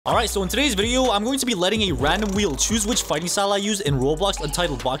Alright, so in today's video, I'm going to be letting a random wheel choose which fighting style I use in Roblox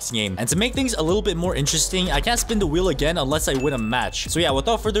Untitled Boxing Game. And to make things a little bit more interesting, I can't spin the wheel again unless I win a match. So yeah,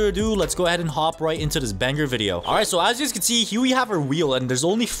 without further ado, let's go ahead and hop right into this banger video. Alright, so as you guys can see, here we have our wheel, and there's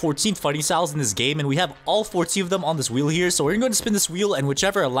only 14 fighting styles in this game, and we have all 14 of them on this wheel here. So we're going to spin this wheel, and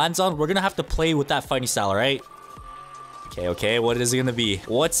whichever it lands on, we're going to have to play with that fighting style, alright? Okay, what is it gonna be?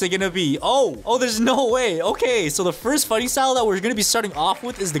 What's it gonna be? Oh, there's no way. Okay, so the first fighting style that we're gonna be starting off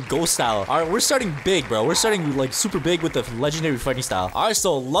with is the ghost style. All right, we're starting big, bro. We're starting like super big with the legendary fighting style. All right,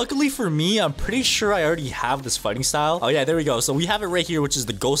 so luckily for me, I'm pretty sure I already have this fighting style. Oh yeah, there we go. So we have it right here, which is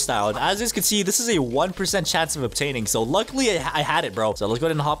the ghost style. And as you guys can see, this is a 1% chance of obtaining. So luckily I had it, bro. So let's go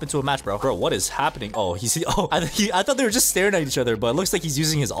ahead and hop into a match, bro. Bro, what is happening? Oh, I thought they were just staring at each other, but it looks like he's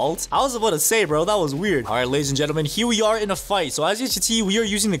using his ult. I was about to say, bro, that was weird. All right, ladies and gentlemen, here we are in a fight. So as you can see, we are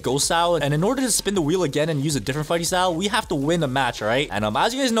using the ghost style, and in order to spin the wheel again and use a different fighting style, we have to win the match, all right? And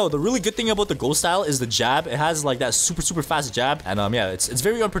as you guys know, the really good thing about the ghost style is the jab. It has like that super fast jab, and yeah, it's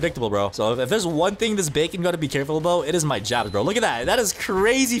very unpredictable, bro. So if there's one thing this bacon got to be careful about, it is my jabs, bro. Look at that. That is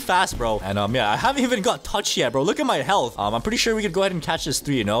crazy fast, bro. And yeah, I haven't even got touched yet, bro. Look at my health. I'm pretty sure we could go ahead and catch this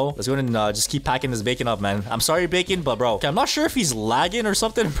 3, you know? Let's go ahead and just keep packing this bacon up, man. I'm sorry, bacon, but bro, okay, I'm not sure if he's lagging or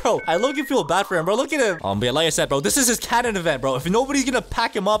something, bro. I look and feel bad for him, bro. Look at him. But yeah, like I said, bro, this is his cannon event, bro. If nobody's gonna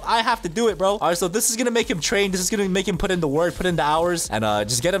pack him up, I have to do it, bro. All right, so this is gonna make him train. This is gonna make him put in the work, put in the hours, and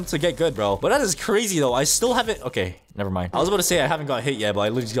just get him to get good, bro. But that is crazy, though. I still haven't. Okay, never mind. I was about to say I haven't got hit yet, but I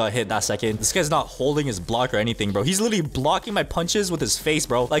literally got hit that second. This guy's not holding his block or anything, bro. He's literally blocking my punches with his face,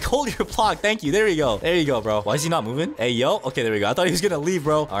 bro. Like, hold your block. Thank you. There you go. There you go, bro. Why is he not moving? Hey, yo. Okay, there we go. I thought he was gonna leave,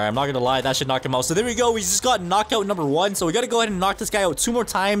 bro. All right, I'm not gonna lie. That should knock him out. So there we go. We just got knockout number 1. So we gotta go ahead and knock this guy out 2 more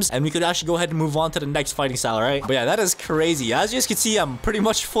times, and we could actually go ahead and move on to the next fighting style, all right? But yeah, that is crazy. As you guys can see, I'm pretty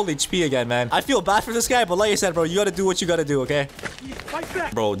much full HP again, man. I feel bad for this guy, but like I said, bro, you gotta do what you gotta do, okay?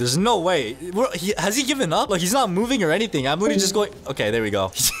 Bro, there's no way. Has he given up? Like, he's not moving or anything. I'm literally just going. Okay, there we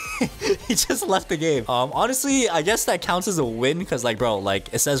go. He just left the game. Honestly, I guess that counts as a win because, like, bro,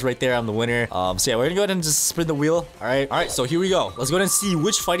 like, it says right there I'm the winner. So yeah, we're gonna go ahead and just spin the wheel. All right, so here we go. Let's go ahead and see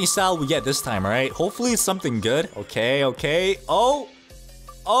which fighting style we get this time. All right, hopefully it's something good. Okay.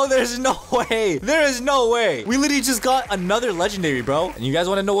 Oh, there's no way. There is no way. We literally just got another legendary, bro. And you guys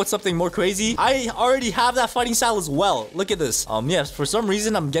want to know what's something more crazy? I already have that fighting style as well. Look at this. Yeah, for some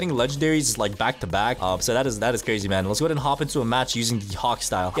reason, I'm getting legendaries like back to back. So that is crazy, man. Let's go ahead and hop into a match using the Hawk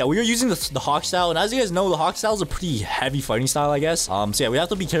style. Yeah, we are using the Hawk style. And as you guys know, the Hawk style is a pretty heavy fighting style, I guess. So yeah, we have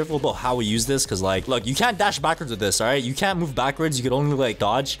to be careful about how we use this. Because, like, look, you can't dash backwards with this, all right? You can't move backwards. You can only, like,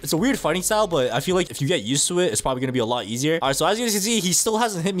 dodge. It's a weird fighting style, but I feel like if you get used to it, it's probably going to be a lot easier. All right, so as you guys can see, he still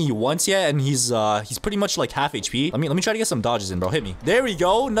hasn't hit me once yet, and he's pretty much like half HP. Let me try to get some dodges in, bro. Hit me. There we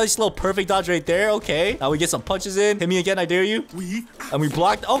go. Nice little perfect dodge right there. Okay, now we get some punches in. Hit me again, I dare you. And we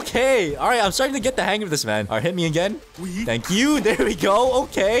blocked. Okay, all right, I'm starting to get the hang of this, man. All right, hit me again. Thank you. There we go.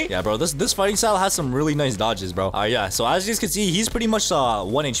 Okay, yeah, bro, this fighting style has some really nice dodges, bro. Yeah, so as you guys can see, he's pretty much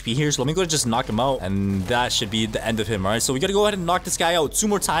 1 HP here, so let me go and just knock him out, and that should be the end of him. All right, so we gotta go ahead and knock this guy out 2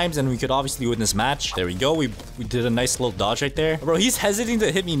 more times, and we could obviously win this match. There we go. We did a nice little dodge right there, bro. He's hesitating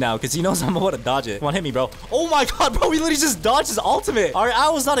to hit me now because he knows I'm about to dodge it. Come on, hit me, bro. Oh my god, bro, we literally just dodged his ultimate. All right,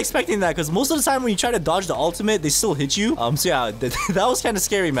 I was not expecting that because most of the time when you try to dodge the ultimate, they still hit you. So yeah, that was kind of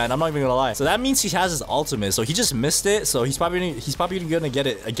scary, man. I'm not even gonna lie. So that means he has his ultimate, so he just missed it. So he's probably gonna get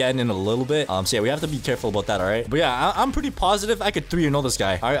it again in a little bit. So yeah, we have to be careful about that. All right, but yeah, I'm pretty positive I could 3-0 this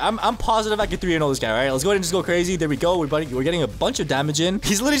guy. All right, I'm positive I could 3-0 this guy. All right, let's go ahead and just go crazy. There we go. We're getting a bunch of damage in.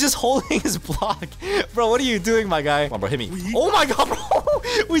 He's literally just holding his block. Bro, what are you doing, my guy? Come on, bro, hit me. Oh my god, bro.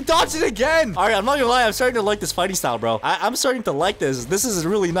 We dodged it again. All right, I'm not gonna lie, I'm starting to like this fighting style, bro. I'm starting to like this. This is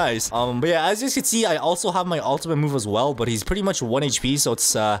really nice. But yeah, as you can see, I also have my ultimate move as well, but he's pretty much 1 HP, so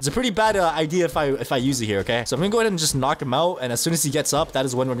it's a pretty bad idea if I use it here, okay? So I'm gonna go ahead and just knock him out, and as soon as he gets up, that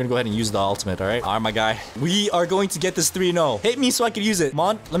is when we're gonna go ahead and use the ultimate, all right? All right, my guy. We are going to get this 3-0. Hit me so I can use it. Come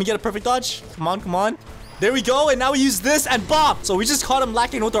on, let me get a perfect dodge. Come on. There we go, and now we use this, and bop! So we just caught him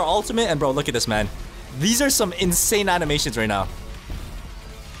lacking with our ultimate, and bro, look at this, man. These are some insane animations right now.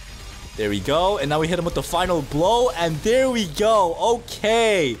 There we go. And now we hit him with the final blow. And there we go.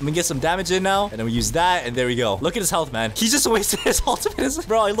 Okay. Let me get some damage in now. And then we use that. And there we go. Look at his health, man. He just wasted his ultimate.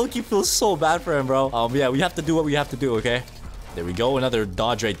 Bro, I low-key feel so bad for him, bro. Yeah, we have to do what we have to do, okay? There we go. Another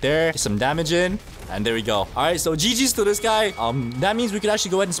dodge right there. Get some damage in. And there we go. All right, so GG's to this guy. That means we could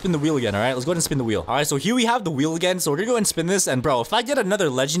actually go ahead and spin the wheel again. All right, let's go ahead and spin the wheel. All right, so here we have the wheel again. So we're gonna go ahead and spin this. And bro, if I get another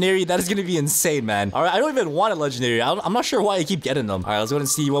legendary, that is gonna be insane, man. All right, I don't even want a legendary. I'm not sure why I keep getting them. All right, let's go ahead and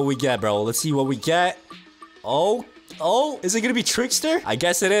see what we get, bro. Let's see what we get. Oh, Oh, is it gonna be trickster? I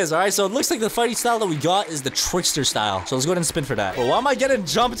guess it is. All right, so it looks like the fighting style that we got is the trickster style. So let's go ahead and spin for that. Bro, why am I getting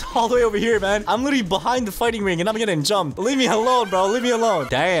jumped all the way over here, man? I'm literally behind the fighting ring and I'm getting jumped. Leave me alone, bro. Leave me alone.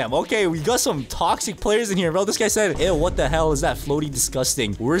 Damn. Okay, we got some toxic players in here, bro. This guy said, ew, what the hell is that? Floaty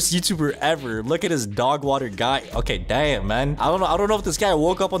disgusting. Worst YouTuber ever. Look at his dog water guy. Okay, damn, man. I don't know if this guy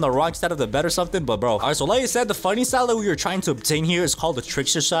woke up on the wrong side of the bed or something, but bro. All right, so like I said, the fighting style that we were trying to obtain here is called the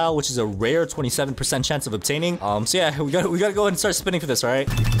trickster style, which is a rare 27% chance of obtaining. So yeah, we gotta go ahead and start spinning for this, all right?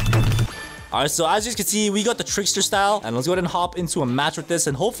 Alright, so as you can see, we got the trickster style, and let's go ahead and hop into a match with this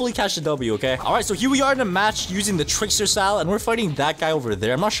and hopefully catch a W, okay? Alright, so here we are in a match using the trickster style, and we're fighting that guy over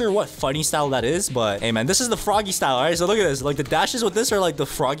there. I'm not sure what fighting style that is, but hey man, this is the froggy style. Alright, so look at this. Like the dashes with this are like the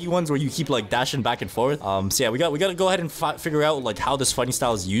froggy ones where you keep like dashing back and forth. So yeah, we gotta go ahead and figure out like how this fighting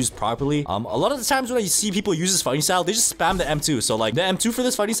style is used properly. A lot of the times when I see people use this fighting style, they just spam the M2. So like the M2 for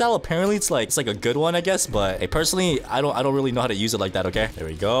this fighting style, apparently it's like a good one, I guess, but hey, personally, I don't really know how to use it like that, okay? There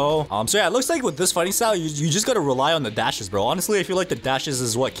we go. So yeah, it looks like with this fighting style, you just gotta rely on the dashes, bro. Honestly, I feel like the dashes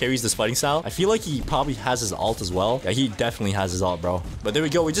is what carries this fighting style. I feel like he probably has his ult as well. Yeah, he definitely has his ult, bro. But there we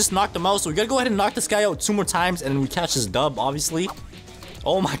go. We just knocked him out, so we gotta go ahead and knock this guy out 2 more times, and we catch his dub, obviously.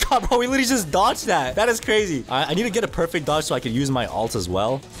 Oh my god, bro. We literally just dodged that. That is crazy. I need to get a perfect dodge so I can use my ult as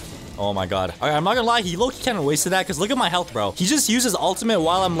well. Oh my god. Alright, I'm not gonna lie, he low-key kind of wasted that because look at my health, bro. He just uses ultimate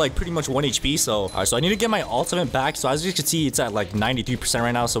while I'm like pretty much 1 HP. So alright, so I need to get my ultimate back. So as you can see, it's at like 93%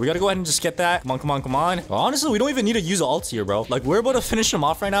 right now. So we gotta go ahead and just get that. Come on, come on, come on. Well, honestly, we don't even need to use ults here, bro. Like we're about to finish him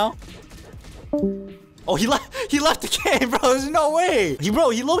off right now. Oh, he left the game, bro. There's no way. He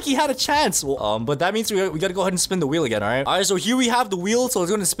low-key had a chance. Well, but that means we gotta go ahead and spin the wheel again, alright? Alright, so here we have the wheel. So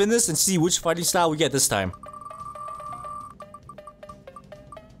let's go ahead and spin this and see which fighting style we get this time.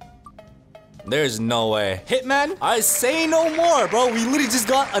 There's no way. Hitman? Alright, say no more, bro. We literally just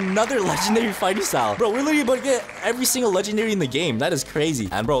got another legendary fighting style. Bro, we're literally about to get every single legendary in the game. That is crazy.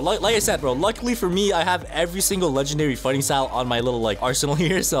 And bro, like I said, bro, luckily for me, I have every single legendary fighting style on my little like arsenal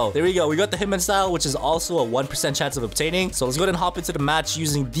here. So there we go. We got the Hitman style, which is also a 1% chance of obtaining. So let's go ahead and hop into the match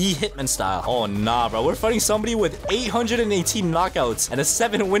using the Hitman style. Oh nah, bro. We're fighting somebody with 818 knockouts and a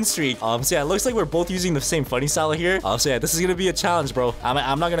 7 win streak. So yeah, it looks like we're both using the same fighting style here. So yeah, this is gonna be a challenge, bro.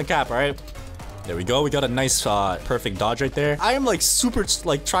 I'm not gonna cap, alright? There we go. We got a nice perfect dodge right there. I am like super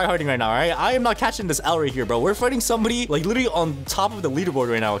like try-harding right now, all right? I am not catching this L right here, bro. We're fighting somebody like literally on top of the leaderboard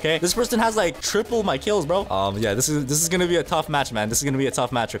right now, okay? This person has like triple my kills, bro. Yeah, this is gonna be a tough match, man. This is gonna be a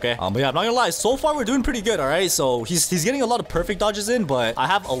tough match, okay? But yeah, I'm not gonna lie. So far, we're doing pretty good, all right? So he's getting a lot of perfect dodges in, but I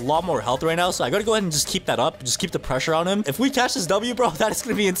have a lot more health right now, so I gotta go ahead and just keep that up. Just keep the pressure on him. If we catch this W, bro, that is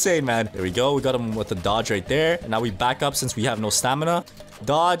gonna be insane, man. There we go. We got him with the dodge right there, and now we back up since we have no stamina.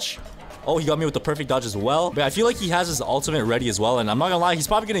 Dodge. Oh, he got me with the perfect dodge as well. But I feel like he has his ultimate ready as well. And I'm not gonna lie, he's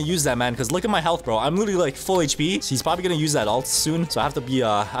probably gonna use that, man. Because look at my health, bro. I'm literally like full HP. So he's probably gonna use that ult soon. So I have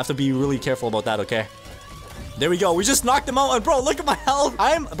to be really careful about that, okay? There we go. We just knocked him out. And bro, look at my health.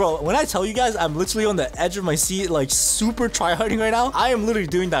 Bro, when I tell you guys, I'm literally on the edge of my seat, like super try-harding right now. I am literally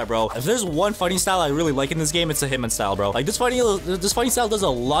doing that, bro. If there's one fighting style I really like in this game, it's the Hitman style, bro. Like this fighting style does a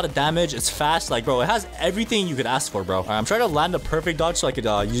lot of damage. It's fast. Like, bro, it has everything you could ask for, bro. All right, I'm trying to land a perfect dodge so I could,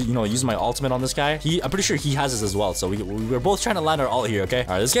 use my ultimate on this guy. I'm pretty sure he has this as well. So we're both trying to land our ult here, okay?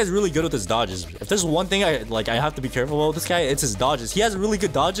 All right, this guy's really good with his dodges. If there's one thing I have to be careful about with this guy, it's his dodges. He has really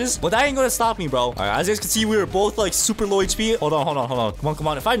good dodges, but that ain't gonna stop me, bro. All right, as you guys can see, we were both like super low HP. Hold on. Come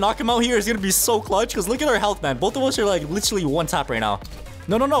on. If I knock him out here, it's gonna be so clutch. Because look at our health, man. Both of us are like literally 1 tap right now.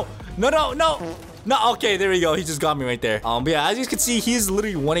 No. Okay, there we go. He just got me right there. But yeah, as you can see, he's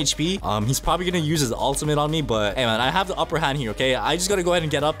literally 1 HP. He's probably gonna use his ultimate on me, but hey, man, I have the upper hand here, okay? I just gotta go ahead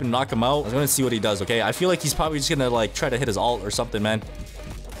and get up and knock him out. I'm gonna see what he does, okay? I feel like he's probably just gonna like try to hit his ult or something, man.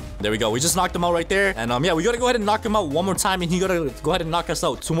 There we go. We just knocked him out right there. And yeah, we gotta go ahead and knock him out 1 more time, and he gotta go ahead and knock us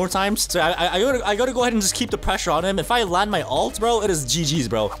out 2 more times. So I gotta go ahead and just keep the pressure on him. If I land my ult, bro, it is GG's,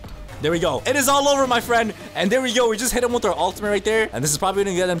 bro. There we go. It is all over, my friend. And there we go. We just hit him with our ultimate right there. And this is probably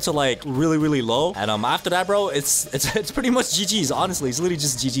gonna get him to like really, really low. And after that, bro, it's pretty much GG's. Honestly, it's literally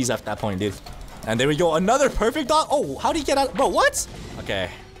just GG's after that point, dude. And there we go. Another perfect dodge. Oh, how did he get out? Bro, what?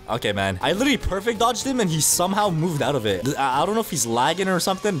 Okay, man. I literally perfect dodged him and he somehow moved out of it. I don't know if he's lagging or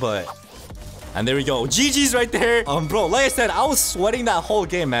something, but... And there we go. GG's right there. Bro, like I said, I was sweating that whole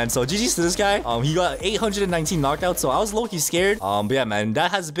game, man. So GG's to this guy. He got 819 knockouts, so I was low-key scared. But yeah, man,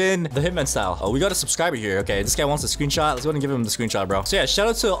 that has been the Hitman style. Oh, we got a subscriber here. Okay, this guy wants a screenshot. Let's go ahead and give him the screenshot, bro. So yeah, shout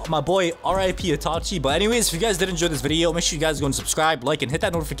out to my boy RIP Itachi. But anyways, if you guys did enjoy this video, make sure you guys go and subscribe, like, and hit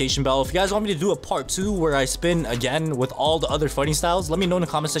that notification bell. If you guys want me to do a part 2 where I spin again with all the other fighting styles, let me know in the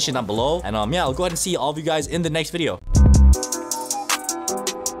comment section down below. And yeah, I'll go ahead and see all of you guys in the next video.